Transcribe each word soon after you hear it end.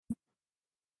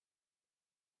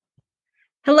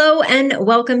Hello and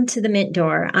welcome to the Mint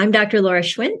Door. I'm Dr. Laura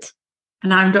Schwint.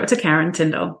 And I'm Dr. Karen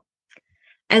Tyndall.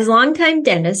 As longtime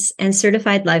dentists and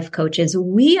certified life coaches,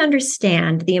 we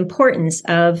understand the importance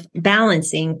of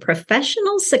balancing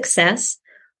professional success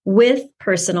with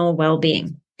personal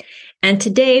well-being. And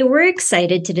today we're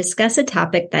excited to discuss a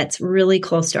topic that's really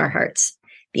close to our hearts: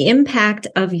 the impact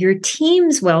of your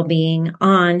team's well-being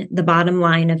on the bottom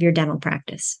line of your dental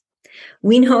practice.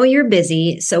 We know you're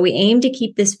busy, so we aim to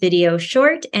keep this video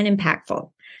short and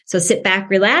impactful. So sit back,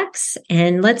 relax,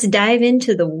 and let's dive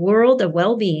into the world of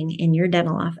well-being in your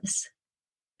dental office.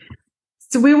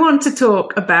 So we want to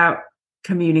talk about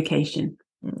communication.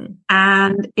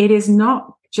 And it is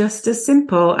not just as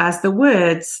simple as the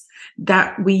words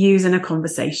that we use in a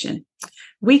conversation.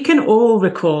 We can all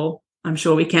recall, I'm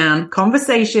sure we can,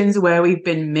 conversations where we've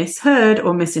been misheard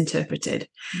or misinterpreted,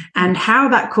 and how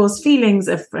that caused feelings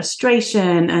of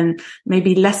frustration and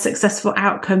maybe less successful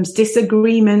outcomes,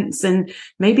 disagreements, and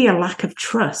maybe a lack of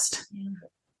trust. Yeah.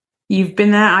 You've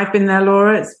been there. I've been there,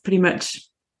 Laura. It's pretty much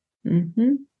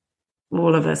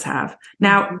all of us have.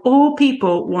 Now, all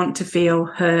people want to feel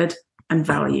heard and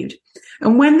valued.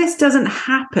 And when this doesn't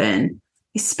happen,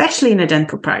 especially in a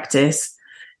dental practice,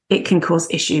 it can cause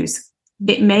issues.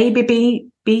 It may be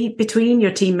between your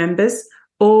team members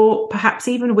or perhaps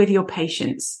even with your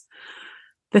patients.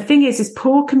 The thing is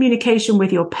poor communication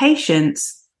with your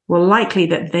patients will likely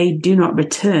that they do not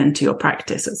return to your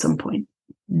practice at some point.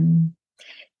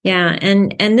 Yeah.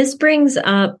 And this brings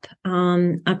up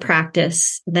a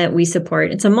practice that we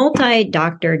support. It's a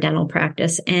multi-doctor dental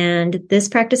practice. And this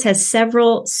practice has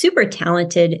several super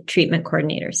talented treatment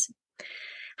coordinators.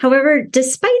 However,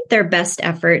 despite their best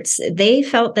efforts, they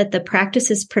felt that the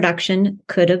practice's production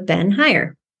could have been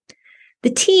higher.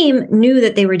 The team knew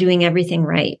that they were doing everything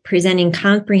right, presenting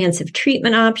comprehensive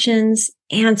treatment options,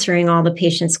 answering all the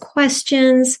patients'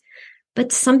 questions,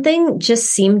 but something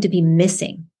just seemed to be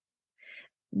missing.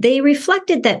 They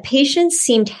reflected that patients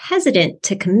seemed hesitant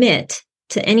to commit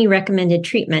to any recommended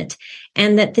treatment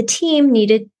and that the team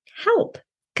needed help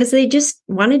because they just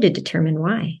wanted to determine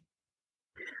why.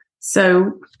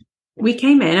 So we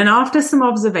came in, and after some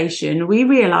observation, we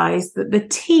realized that the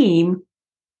team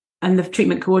and the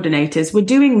treatment coordinators were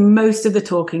doing most of the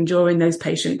talking during those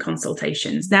patient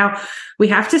consultations. Now, we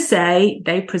have to say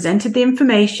they presented the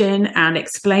information and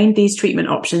explained these treatment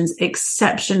options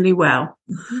exceptionally well,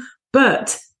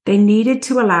 but they needed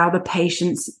to allow the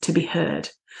patients to be heard.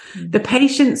 The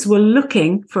patients were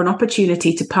looking for an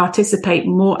opportunity to participate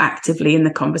more actively in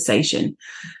the conversation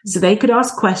so they could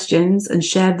ask questions and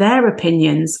share their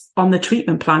opinions on the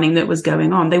treatment planning that was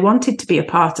going on. They wanted to be a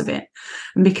part of it.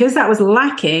 And because that was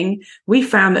lacking, we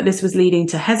found that this was leading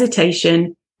to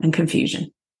hesitation and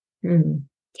confusion.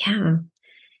 Yeah.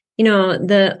 You know,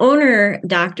 the owner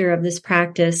doctor of this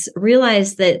practice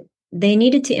realized that they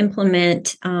needed to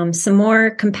implement some more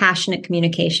compassionate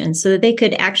communication so that they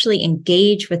could actually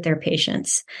engage with their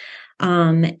patients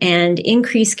and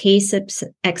increase case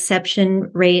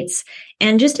exception rates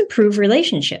and just improve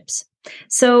relationships.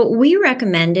 So we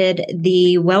recommended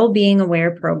the Wellbeing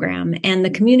Aware program and the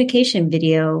communication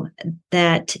video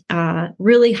that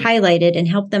really highlighted and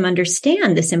helped them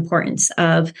understand this importance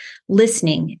of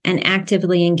listening and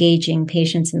actively engaging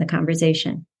patients in the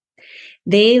conversation.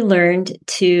 They learned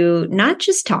to not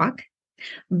just talk,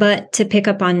 but to pick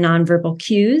up on nonverbal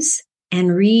cues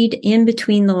and read in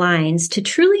between the lines to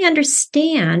truly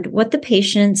understand what the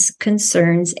patient's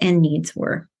concerns and needs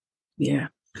were. Yeah.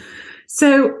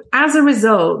 So as a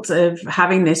result of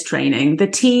having this training, the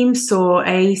team saw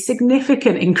a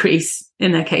significant increase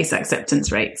in their case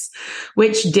acceptance rates,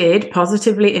 which did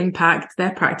positively impact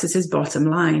their practice's bottom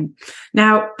line.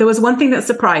 Now, there was one thing that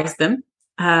surprised them.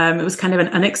 It was kind of an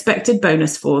unexpected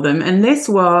bonus for them. And this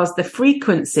was the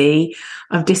frequency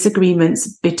of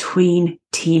disagreements between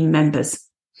team members.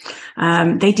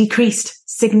 They decreased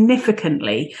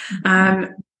significantly.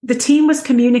 The team was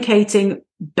communicating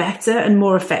better and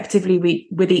more effectively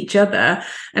with each other.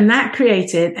 And that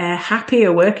created a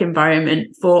happier work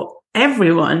environment for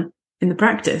everyone in the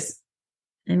practice.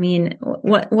 I mean,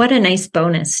 what a nice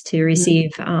bonus to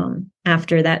receive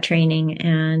after that training,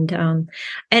 and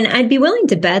I'd be willing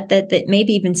to bet that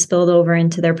maybe even spilled over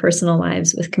into their personal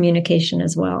lives with communication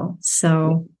as well.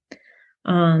 So,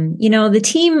 the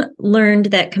team learned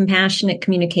that compassionate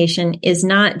communication is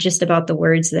not just about the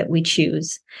words that we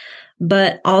choose,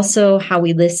 but also how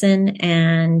we listen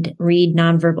and read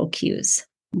nonverbal cues.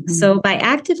 So by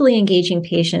actively engaging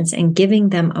patients and giving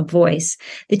them a voice,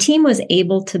 the team was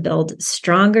able to build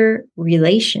stronger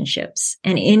relationships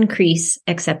and increase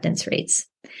acceptance rates.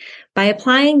 By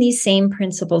applying these same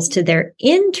principles to their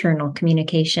internal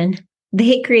communication,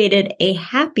 they created a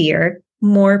happier,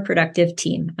 more productive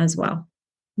team as well.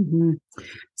 Mm-hmm.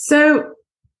 So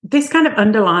this kind of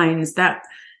underlines that,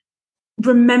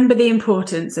 remember the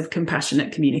importance of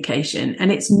compassionate communication.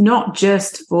 And it's not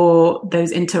just for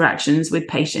those interactions with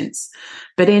patients,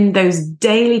 but in those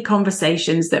daily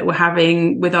conversations that we're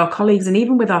having with our colleagues and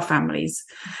even with our families.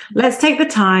 Let's take the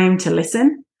time to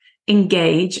listen,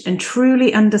 engage, and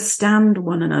truly understand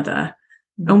one another.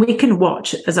 And we can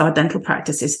watch as our dental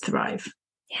practices thrive.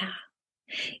 Yeah.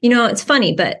 It's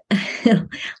funny, but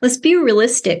let's be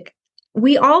realistic.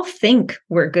 We all think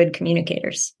we're good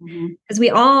communicators because we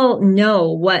all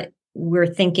know what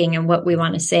we're thinking and what we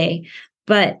want to say.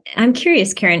 But I'm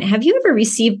curious, Karen, have you ever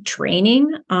received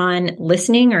training on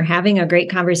listening or having a great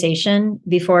conversation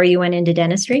before you went into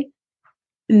dentistry?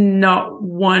 Not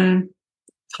one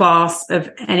class of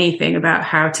anything about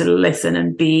how to listen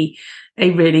and be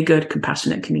a really good,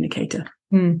 compassionate communicator.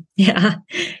 Yeah.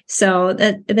 So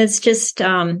that's just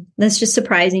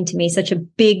surprising to me, such a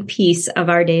big piece of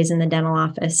our days in the dental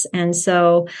office. And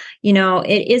so,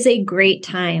 it is a great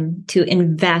time to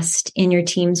invest in your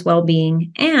team's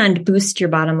well-being and boost your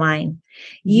bottom line.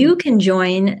 You can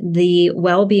join the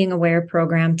Wellbeing Aware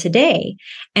program today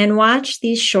and watch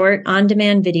these short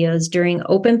on-demand videos during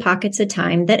open pockets of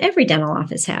time that every dental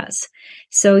office has.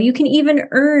 So you can even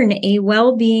earn a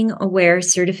Wellbeing Aware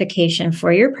certification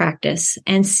for your practice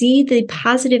and see the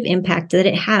positive impact that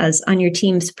it has on your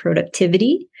team's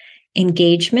productivity,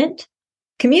 engagement,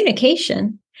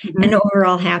 communication, and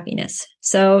overall happiness.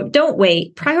 So don't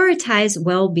wait. Prioritize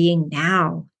well-being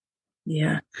now.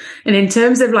 Yeah. And in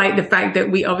terms of the fact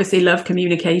that we obviously love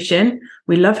communication,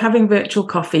 we love having virtual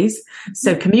coffees.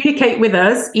 So communicate with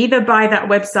us either by that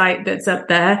website that's up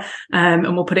there, and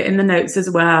we'll put it in the notes as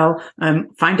well.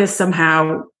 Find us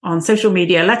somehow on social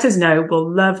media. Let us know.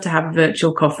 We'll love to have a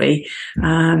virtual coffee,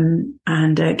 and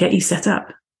get you set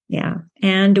up. Yeah.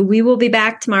 And we will be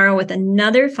back tomorrow with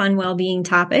another fun well-being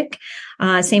topic.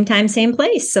 Same time, same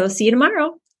place. So see you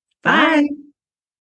tomorrow. Bye. Bye.